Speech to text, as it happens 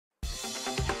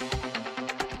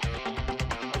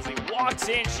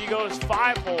gets in. She goes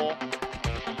 5-hole.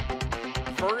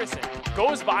 Ferguson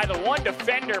goes by the one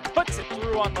defender, puts it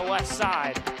through on the left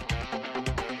side.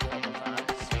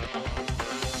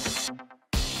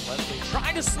 Leslie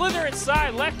trying to slither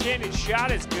inside. Left-handed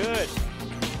shot is good.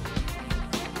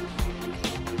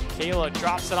 Kayla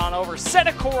drops it on over.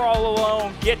 Senecor all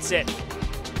alone, gets it.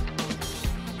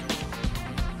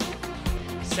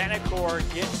 Senecor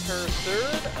gets her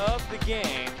third of the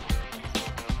game.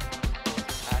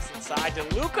 Pass inside to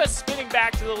Luca, spinning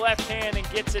back to the left hand and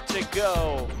gets it to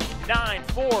go.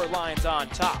 9-4, Lions on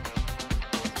top.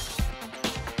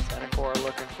 Senecor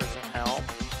looking for some help.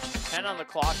 10 on the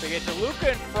clock. They get to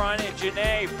Luca in front and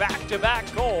Janae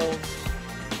back-to-back goals.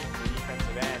 The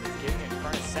defensive end is getting in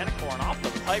front of Senecor and off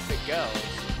the pipe it goes.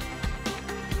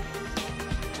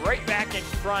 Right back in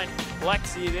front.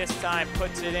 Lexi this time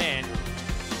puts it in.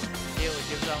 Kayla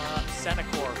gives up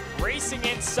Senecor racing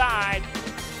inside.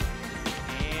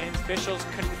 And officials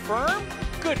confirm.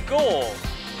 Good goal.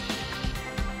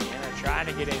 And they're trying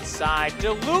to get inside.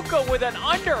 DeLuca with an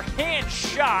underhand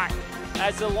shot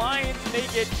as the Lions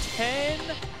make it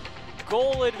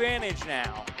 10-goal advantage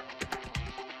now.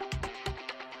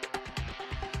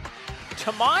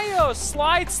 Tamayo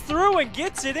slides through and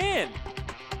gets it in.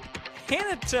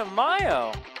 Hannah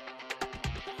Tamayo.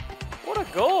 What a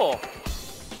goal.